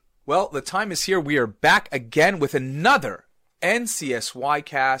Well, the time is here. We are back again with another NCSY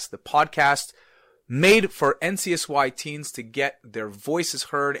cast, the podcast made for NCSY teens to get their voices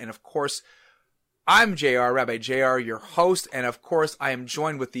heard. And of course, I'm JR, Rabbi JR, your host. And of course, I am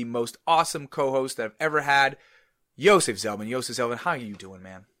joined with the most awesome co-host that I've ever had, Yosef Zelman. Yosef Zelman, how are you doing,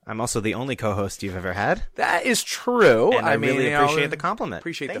 man? I'm also the only co-host you've ever had. That is true. And I really appreciate the compliment.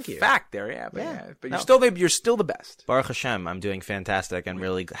 Appreciate Thank the you. fact there, yeah. But you're still the best. Baruch Hashem, I'm doing fantastic and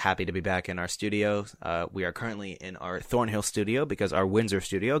really happy to be back in our studio. We are currently in our Thornhill studio because our Windsor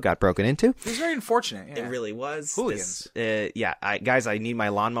studio got broken into. It was very unfortunate. Yeah. It really was. Hooligans. Guys, I need my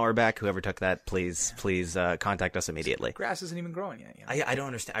lawnmower back. Whoever took that, please contact us immediately. Grass isn't even growing yet. You know? I don't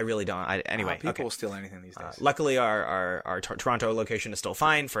understand. I really don't. Anyway, people will steal anything these days. Luckily, our Toronto location is still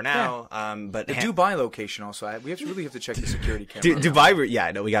fine for now. Yeah. But the Dubai location also, we really have to check the security camera. Dubai,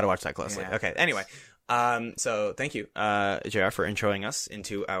 yeah, no, we got to watch that closely. Yeah. Okay, anyway, so thank you, JR, for introing us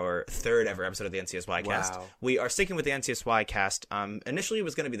into our third ever episode of the NCSY cast. Wow. We are sticking with the NCSY cast. Initially, it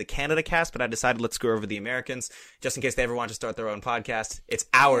was going to be the Canada cast, but I decided let's screw over the Americans just in case they ever want to start their own podcast. It's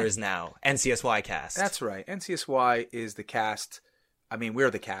ours now, NCSY cast. That's right. NCSY is the cast. I mean,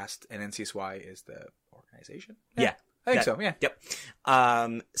 we're the cast, and NCSY is the organization. Yeah. I think so, yeah.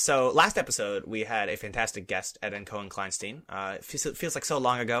 Yep. So last episode, we had a fantastic guest, Eden Cohen-Kleinstein. It feels like so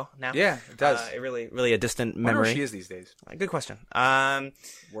long ago now. Yeah, it does. It really a distant I wonder memory. where she is these days. Good question.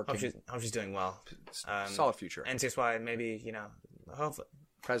 Working. Hope she's doing well. Solid future. NCSY, maybe, hopefully.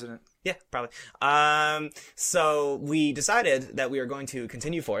 President. Yeah, probably. So we decided that we are going to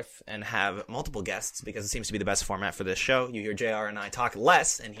continue forth and have multiple guests because it seems to be the best format for this show. You hear JR and I talk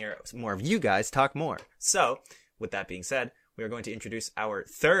less and hear more of you guys talk more. So, with that being said, we are going to introduce our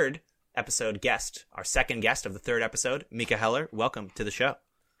third episode guest, our second guest of the third episode, Mika Heler. Welcome to the show.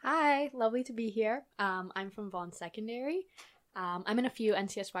 Hi, lovely to be here. I'm from Vaughan Secondary. I'm in a few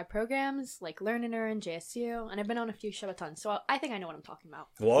NCSY programs like Learner and JSU, and I've been on a few Shabbatons, so I think I know what I'm talking about.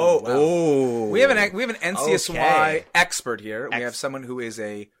 Whoa! Wow. Oh. We have an NCSY Okay. expert here. We have someone who is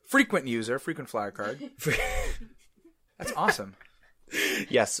a frequent user, frequent flyer card. That's awesome.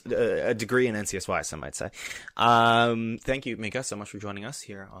 Yes, a degree in NCSY, some might say. Thank you, Mika, so much for joining us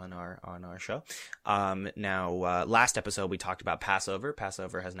here on our show. Now, last episode we talked about Passover.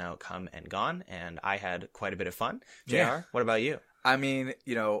 Passover has now come and gone, and I had quite a bit of fun. JR, Yeah. What about you? I mean,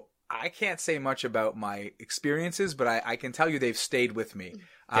 I can't say much about my experiences, but I can tell you they've stayed with me.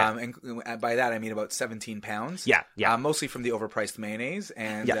 Yeah. And by that, I mean about 17 pounds. Yeah. Mostly from the overpriced mayonnaise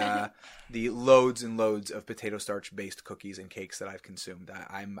and Yeah. the loads and loads of potato starch-based cookies and cakes that I've consumed.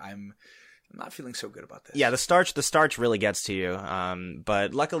 I'm not feeling so good about this. Yeah, the starch really gets to you.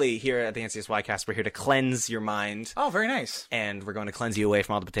 But luckily here at the NCSY cast, we're here to cleanse your mind. Oh, very nice. And we're going to cleanse you away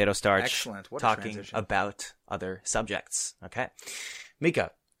from all the potato starch. Excellent. What a talking transition. about other subjects. Okay.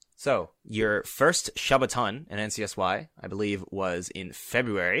 Mika, so your first Shabbaton in NCSY, I believe, was in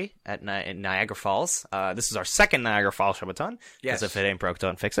February in Niagara Falls. This is our second Niagara Falls Shabbaton. Yes. Because if it ain't broke,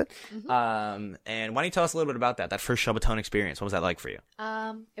 don't fix it. Mm-hmm. And why don't you tell us a little bit about that first Shabbaton experience? What was that like for you?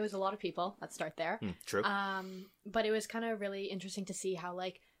 It was a lot of people. Let's start there. True. But it was kind of really interesting to see how,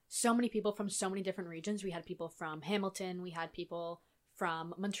 so many people from so many different regions. We had people from Hamilton. We had people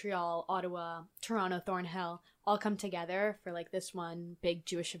from Montreal, Ottawa, Toronto, Thornhill, all come together for this one big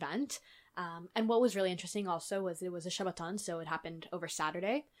Jewish event. And what was really interesting also was it was a Shabbaton, so it happened over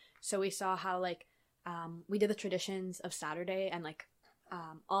Saturday. So we saw how we did the traditions of Saturday and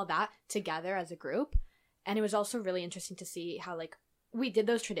all that together as a group. And it was also really interesting to see how we did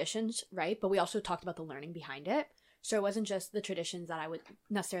those traditions, right? But we also talked about the learning behind it. So it wasn't just the traditions that I would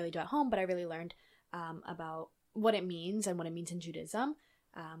necessarily do at home, but I really learned about what it means and what it means in Judaism.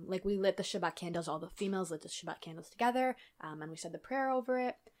 We lit the Shabbat candles, all the females lit the Shabbat candles together, and we said the prayer over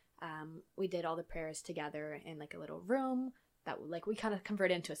it. We did all the prayers together in a little room that we kind of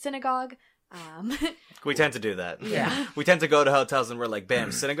converted into a synagogue. We tend to do that. Yeah. We tend to go to hotels and we're like,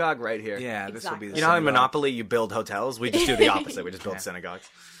 bam, synagogue right here. Yeah, this will be the You know how in synagogue. Monopoly you build hotels? We just do the opposite. We just build synagogues.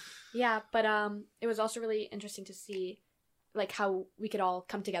 Yeah, but it was also really interesting to see how we could all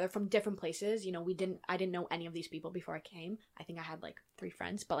come together from different places. I didn't know any of these people before I came. I think I had 3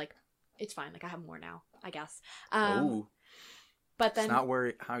 friends, but it's fine. I have more now, I guess. Ooh. But then It's not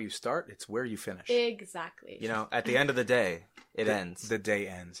how you start, it's where you finish. exactly. At the end of the day, it ends. The day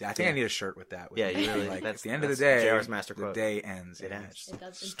ends. Yeah, I think I need a shirt with that. Yeah, you really- at that's- the end of the that's day, JR's master the quote. day ends. It Yeah, ends. It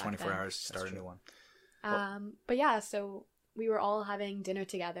does, in It's fact, 24 end. hours to start a new one. But yeah, so we were all having dinner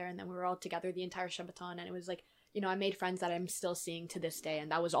together, and then we were all together the entire Shabbaton, and it was I made friends that I'm still seeing to this day,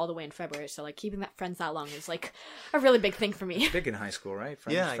 and that was all the way in February. So like keeping that friends that long is like a really big thing for me. Big in high school, right?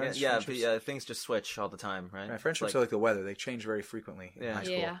 I guess, but things just switch all the time, right? Right, friendships are like the weather; they change very frequently in high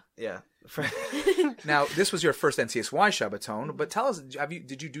school. Yeah. Now, this was your first NCSY Shabbaton, but tell us,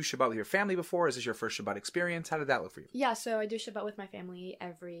 did you do Shabbat with your family before? Is this your first Shabbat experience? How did that look for you? Yeah, so I do Shabbat with my family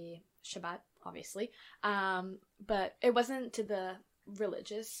every Shabbat, obviously. But it wasn't to the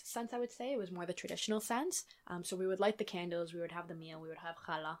religious sense, I would say. It was more the traditional sense. So we would light the candles, we would have the meal, we would have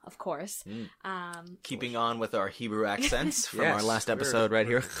challah, of course. Keeping on with our Hebrew accents from Yes, our last episode right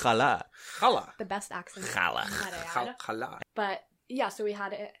here. Challah. Challah. The best accent. Challah. Challah. But yeah, so we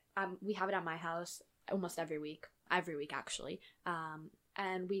had it. We have it at my house almost every week actually.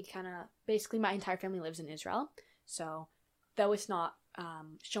 And we kind of basically my entire family lives in Israel. So though it's not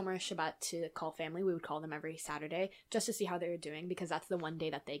Shomer Shabbat to call family, we would call them every Saturday just to see how they're doing, because that's the one day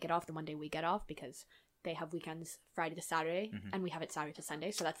that they get off, the one day we get off, because they have weekends Friday to Saturday and we have it Saturday to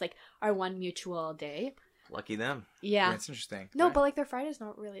Sunday. So that's like our one mutual day. Lucky them. Yeah. It's interesting. No, right? but like their Friday's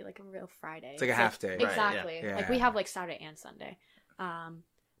not really like a real Friday. It's like a half day. Right, Exactly. yeah. Like we have like Saturday and Sunday.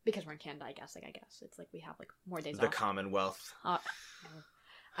 Because we're in Canada, I guess it's like we have like more days The off. Commonwealth.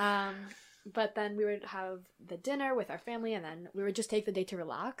 But then we would have the dinner with our family, and then we would just take the day to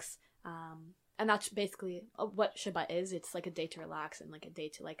relax. And that's basically what Shabbat is. It's like a day to relax and like a day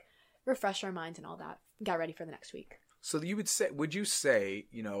to like refresh our minds and all that. Get ready for the next week. So would you say,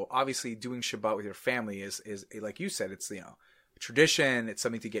 obviously doing Shabbat with your family is like you said, it's, tradition. It's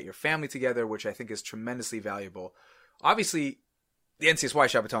something to get your family together, which I think is tremendously valuable. Obviously, the NCSY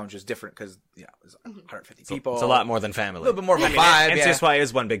Shabbaton is just different because, there's 150 people. It's a lot more than family. A little bit more of a vibe. NCSY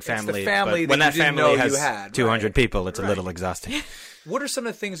is one big family. It's the family but when that that you didn't family know has you had, 200 people, it's a little exhausting. What are some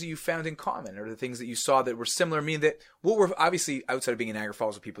of the things that you found in common, or the things that you saw that were similar? I mean, what were, obviously, outside of being in Niagara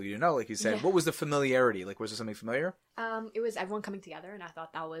Falls with people you didn't know, like you said, what was the familiarity? Like, was there something familiar? It was everyone coming together, and I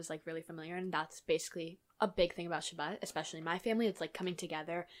thought that was like really familiar, and that's basically a big thing about Shabbat, especially my family. It's like coming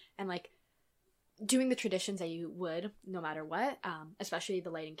together and like doing the traditions that you would no matter what, especially the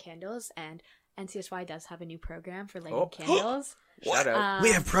lighting candles. And NCSY does have a new program for lighting candles. Shout out.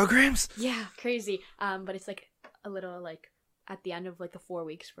 We have programs? Yeah, crazy. But it's like a little like at the end of like the 4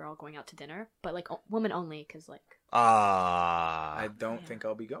 weeks, we're all going out to dinner, but like women only, because like I don't think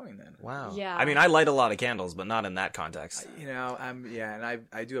I'll be going then. Wow. Yeah. I mean, I light a lot of candles, but not in that context. And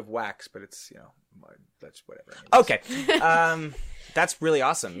I do have wax, but it's that's whatever. Okay. That's really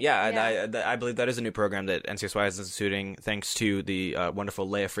awesome. Yeah, Yeah. I believe that is a new program that NCSY is instituting, thanks to the wonderful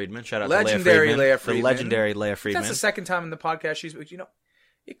Leah Friedman. Shout out Legendary to Leah Friedman. The legendary Leah Friedman. That's the second time in the podcast she's.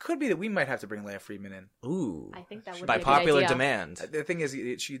 It could be that we might have to bring Leah Friedman in. Ooh. I think that would by be a good popular idea. demand. The thing is,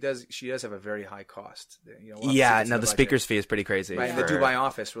 she does have a very high cost. Yeah, no, the speaker's fee is pretty crazy. Right, in the Dubai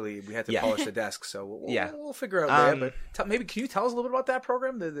office, really, we had to polish the desk, so we'll figure out Leah. But maybe can you tell us a little bit about that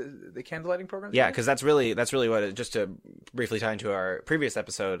program, the candle lighting program? Yeah, because that's really what just to briefly tie into our previous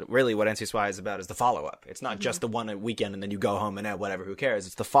episode. Really, what NCSY is about is the follow up. It's not just the one weekend and then you go home and whatever. Who cares?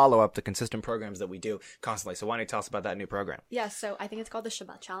 It's the follow up, the consistent programs that we do constantly. So why don't you tell us about that new program? Yeah, so I think it's called the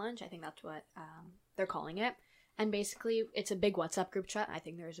Shabbat Challenge. I think that's what they're calling it. And basically, it's a big WhatsApp group chat. I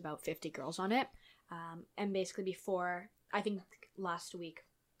think there's about 50 girls on it. And basically before, I think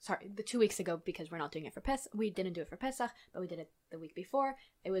the 2 weeks ago, because we're not doing it for Pesach, we didn't do it for Pesach, but we did it the week before.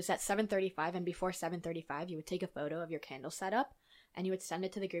 It was at 7:35, and before 7:35, you would take a photo of your candle setup, and you would send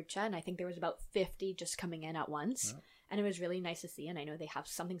it to the group chat, and I think there was about 50 just coming in at once. Yeah. And it was really nice to see, and I know they have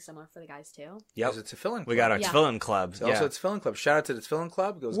something similar for the guys too. Yep, it's a Tefillin Club. We got our Tefillin Club. So also, it's Tefillin Club. Shout out to the Tefillin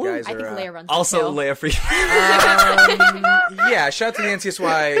Club. Those guys I are think Leah runs also too. Leah Friedman. Yeah, shout out to the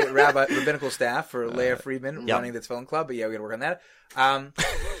NCSY rabbinical staff for Leah Friedman running the Tefillin Club. But yeah, we got to work on that. I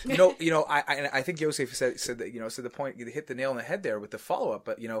think Yosef said that said the point, you hit the nail on the head there with the follow up.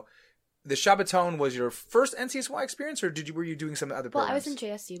 But the Shabbaton was your first NCSY experience, or were you doing some other programs? Well, I was in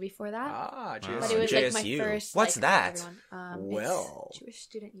JSU before that. JSU. But it was like my JSU. first. What's that? Well, it's Jewish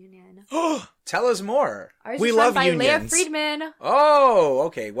Student Union. Tell us more. Ours We is love run by Leah unions. Friedman. Oh,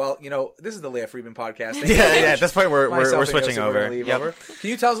 okay. Well, this is the Leah Friedman podcast. Thank you Yeah, very yeah. much. At this point, we're Myself and switching Yosef are over. gonna leave over. Can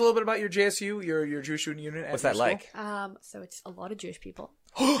you tell us a little bit about your JSU, your Jewish Student Union? What's that like? So it's a lot of Jewish people.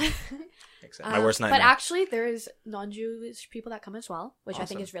 Makes sense. My worst nightmare. But actually, there is non-Jewish people that come as well, which I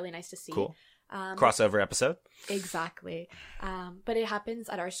think is really nice to see. Cool. Crossover episode. Exactly. But it happens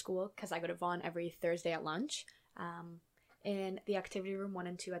at our school because I go to Vaughan every Thursday at lunch. In the activity room 1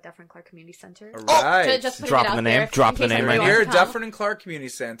 and 2 at Dufferin Clark Community Center. All right. Just putting Drop it out the there name. if- Drop in the case name anybody right We're wants here to at come. Dufferin and Clark Community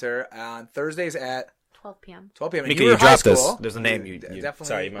Center on Thursdays at 12 p.m. 12 p.m. And Mika, you you were high dropped this. school. There's a name. You You definitely.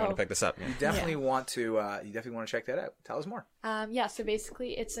 sorry, you might want to Oh. pick this up. You definitely want to. You definitely want to check that out. Tell us more. Yeah, so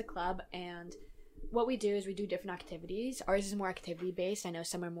basically it's a club, and what we do is we do different activities. Ours is more activity based. I know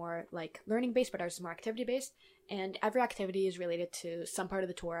some are more like learning based, but ours is more activity based. And every activity is related to some part of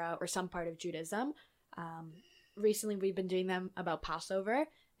the Torah or some part of Judaism. Recently, we've been doing them about Passover,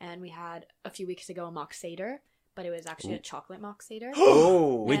 and we had a few weeks ago a mock seder, but it was actually a chocolate mock seder.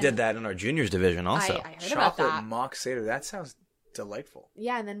 Oh, we And did that in our juniors division also. I heard about Chocolate that. mock seder. That sounds delightful.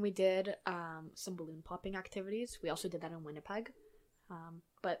 Yeah, and then we did some balloon popping activities. We also did that in Winnipeg.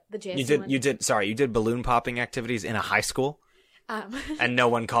 But the JSU one, you did balloon popping activities in a high school, um, and no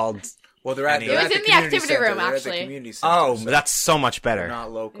one called. Well, they're at, It they're was at the in the community activity center. room, They're at the actually. community center, Oh, so that's so much they're better.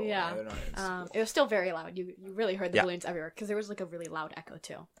 not local. Yeah. They're not in school. it was still very loud. You really heard the Yeah. balloons everywhere because there was like a really loud echo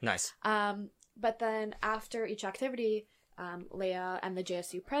too. Nice. But then after each activity, Leah and the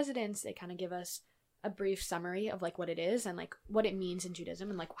JSU presidents, they kind of give us a brief summary of like what it is and like what it means in Judaism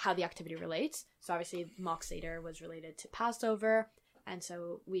and like how the activity relates. So obviously mock seder was related to Passover, and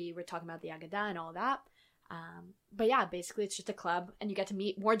so we were talking about the Agadah and all that. But yeah, basically it's just a club and you get to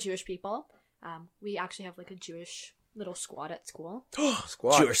meet more Jewish people. We actually have like a Jewish little squad at school.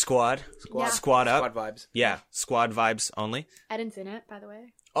 Squad. Jewish squad. Yeah. Squad up. Squad vibes. Yeah, squad vibes only. Eden's in it, by the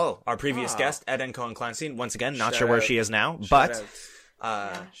way. Oh, our previous Ah. guest, Eden Cohen-Kleinstein. Once again, not Shout sure where out. she is now, Shout but out.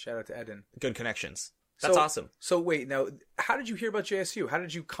 Yeah. Shout out to Eden. good connections. That's awesome. So wait, now, how did you hear about JSU? How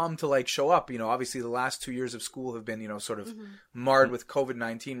did you come to like show up? You know, obviously the last 2 years of school have been, you know, sort of marred with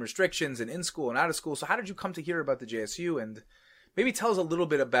COVID-19 restrictions and in school and out of school. So how did you come to hear about the JSU? And maybe tell us a little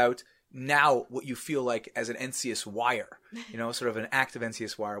bit about now what you feel like as an NCS wire, you know, sort of an active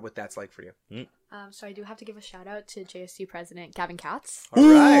NCS wire, what that's like for you. So I do have to give a shout out to JSU President Gavin Katz. All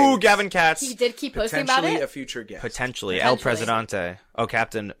right. Ooh, Gavin Katz. He did keep posting about Potentially it. a future guest. Potentially. El Potentially. Presidente. Oh,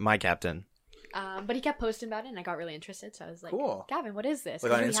 captain. My captain. But he kept posting about it, and I got really interested. So I was like, Cool. Gavin, what is this?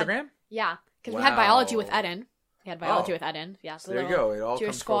 Like on 'Cause we had- Instagram? yeah, because we had biology with Wow. Eden. We had biology Oh. with Eden. Yeah, So there you go. It all Jewish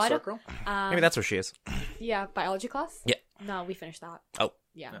comes full squad. circle. Maybe that's where she is. Yeah, biology class? Yeah. No, we finished that. Oh.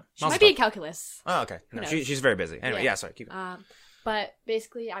 Yeah. No. She Mazel might be tov. in calculus. Oh, okay. No, knows? she's very busy. Anyway, Yeah. yeah, sorry. Keep going. But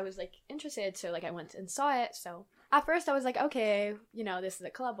basically, I was like interested, so like I went and saw it. So at first, I was like, okay, you know, this is a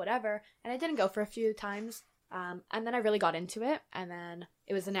club, whatever. And I didn't go for a few times. And then I really got into it. And then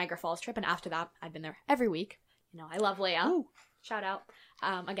it was the Niagara Falls trip. And after that, I've been there every week. You know, I love Leia. Ooh. Shout out.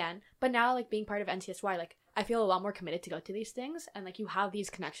 Again. But now, like, being part of NTSY, like, I feel a lot more committed to go to these things. And, like, you have these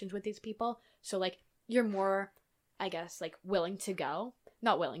connections with these people. So, like, you're more, I guess, like, willing to go.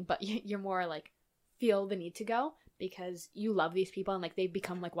 Not willing, but you're more, like, feel the need to go. Because you love these people. And, like, they've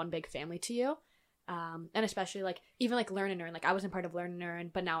become, like, one big family to you. And especially, like, even, like, Learn and Earn. Like, I wasn't part of Learn and Earn,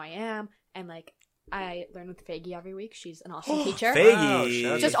 but now I am. And, like, I learn with Faggy every week. She's an awesome teacher. Faggy. Wow,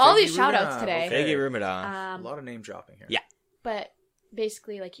 shout out to Just all Faggy these shout-outs Rudolph. today. Okay. Faggy Rumadan. A lot of name dropping here. Yeah. But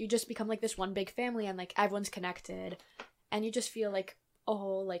basically, like, you just become, like, this one big family, and, like, everyone's connected. And you just feel, like, a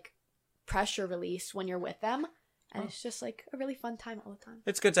whole, like, pressure release when you're with them. And it's just, like, a really fun time all the time.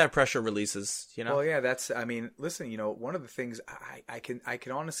 It's good to have pressure releases, you know? Well, yeah, I mean, listen, you know, one of the things I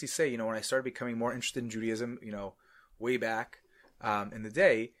can honestly say, you know, when I started becoming more interested in Judaism, you know, way back in the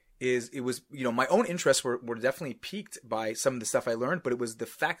day, is it was, you know, my own interests were definitely piqued by some of the stuff I learned, but it was the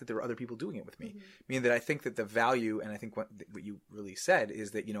fact that there were other people doing it with me. Meaning that I think that the value, and I think what you really said,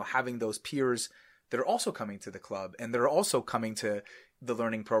 is that, you know, having those peers that are also coming to the club and that are also coming to the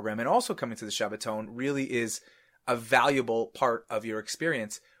learning program and also coming to the Shabbaton really is a valuable part of your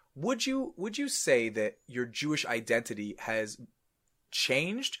experience. Would you say that your Jewish identity has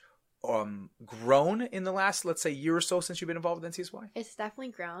changed, grown in the last, let's say, year or so since you've been involved with NCSY? It's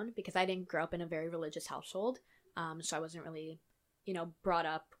definitely grown because I didn't grow up in a very religious household. So I wasn't really, you know, brought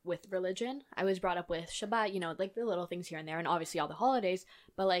up with religion. I was brought up with Shabbat, you know, like the little things here and there, and obviously all the holidays.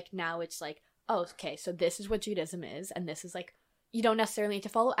 But, like, now it's like, oh, okay, so this is what Judaism is, and this is, like, you don't necessarily need to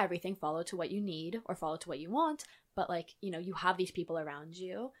follow everything, follow to what you need or follow to what you want. But, like, you know, you have these people around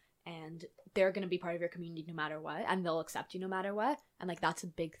you and they're going to be part of your community no matter what. And they'll accept you no matter what. And, like, that's a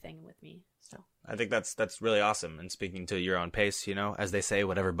big thing with me. So I think that's really awesome. And speaking to your own pace, you know, as they say,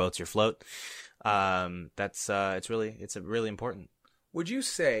 whatever boats your float, it's really important. Would you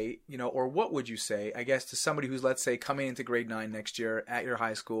say, you know, or what would you say, I guess, to somebody who's, let's say, coming into grade 9 next year at your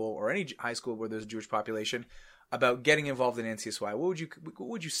high school or any high school where there's a Jewish population, about getting involved in NCSY? What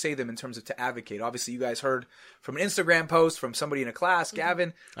would you say to them in terms of to advocate? Obviously, you guys heard from an Instagram post from somebody in a class,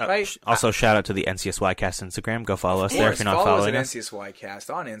 Gavin, right? Also, shout out to the NCSY Cast Instagram. Go follow us Of there course, if you're not follow us following at us. NCSY Cast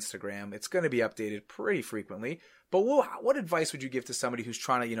on Instagram. It's going to be updated pretty frequently. But what advice would you give to somebody who's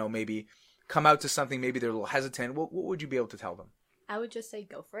trying to, you know, maybe come out to something, maybe they're a little hesitant? What would you be able to tell them? I would just say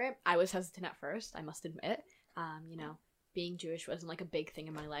go for it. I was hesitant at first, I must admit. You know, being Jewish wasn't, like, a big thing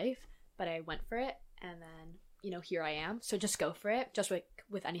in my life, but I went for it. And then here I am. So just go for it. Just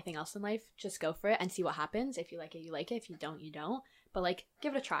with anything else in life, just go for it and see what happens. If you like it, you like it. If you don't, you don't. But like,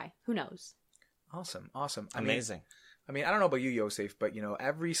 give it a try. Who knows? Awesome. Amazing. I mean, I don't know about you, Yosef, but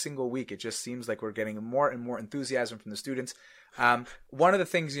every single week it just seems like we're getting more and more enthusiasm from the students. One of the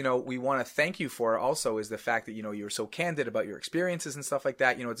things, we want to thank you for also is the fact that, you're so candid about your experiences and stuff like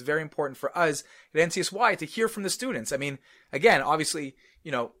that. It's very important for us at NCSY to hear from the students. I mean, again, obviously,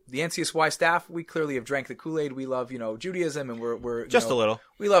 the NCSY staff, we clearly have drank the Kool-Aid. We love, Judaism, and we're just a little.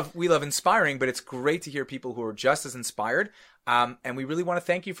 We love inspiring, but it's great to hear people who are just as inspired. And we really want to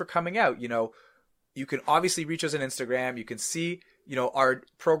thank you for coming out. You can obviously reach us on Instagram. You can see, our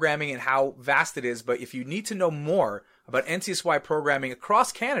programming and how vast it is. But if you need to know more about NCSY programming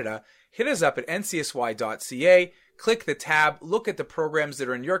across Canada, hit us up at ncsy.ca. Click the tab, look at the programs that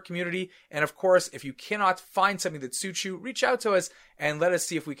are in your community. And of course, if you cannot find something that suits you, reach out to us and let us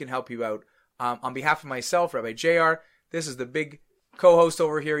see if we can help you out. On behalf of myself, Rabbi JR, this is the big co-host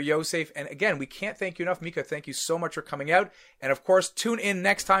over here, Yosef. And again, we can't thank you enough. Mika, thank you so much for coming out. And of course, tune in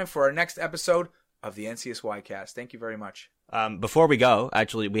next time for our next episode of the NCSY cast. Thank you very much. Before we go,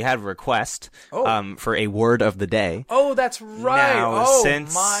 actually, we had a request for a word of the day. Oh, that's right. Now,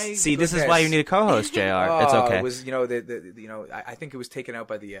 This is why you need a co-host, JR. It's okay. It was, I think it was taken out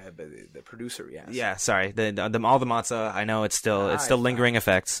by the producer. Yes. Yeah. Sorry. All the matzah. I know it's still lingering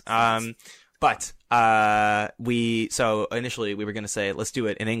effects. But initially we were going to say let's do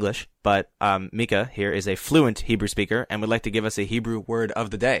it in English, but Mika here is a fluent Hebrew speaker and would like to give us a Hebrew word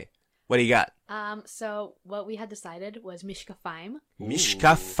of the day. What do you got? So what we had decided was mishkafim.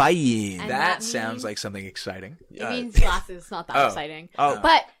 Mishkafim. That sounds like something exciting. It means glasses. It's not that exciting. Oh.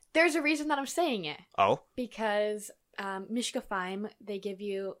 But there's a reason that I'm saying it. Oh. Because mishkafim, they give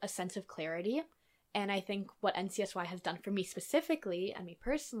you a sense of clarity. And I think what NCSY has done for me specifically, and me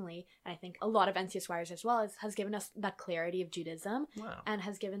personally, and I think a lot of NCSYers as well, has given us that clarity of Judaism. Wow. And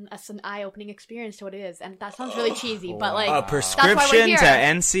has given us an eye-opening experience to what it is. And that sounds really cheesy, but like, a prescription to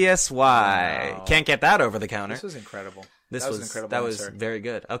NCSY. Wow. Can't get that over the counter. This was incredible. That was incredible. That was very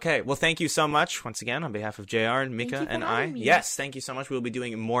good. Okay, well, thank you so much once again on behalf of JR and Mika and I. Yes, thank you so much. We'll be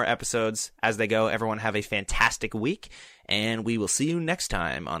doing more episodes as they go. Everyone have a fantastic week, and we will see you next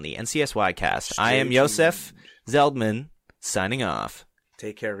time on the NCSY cast. I am Yosef Zeldman signing off.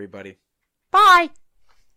 Take care, everybody. Bye.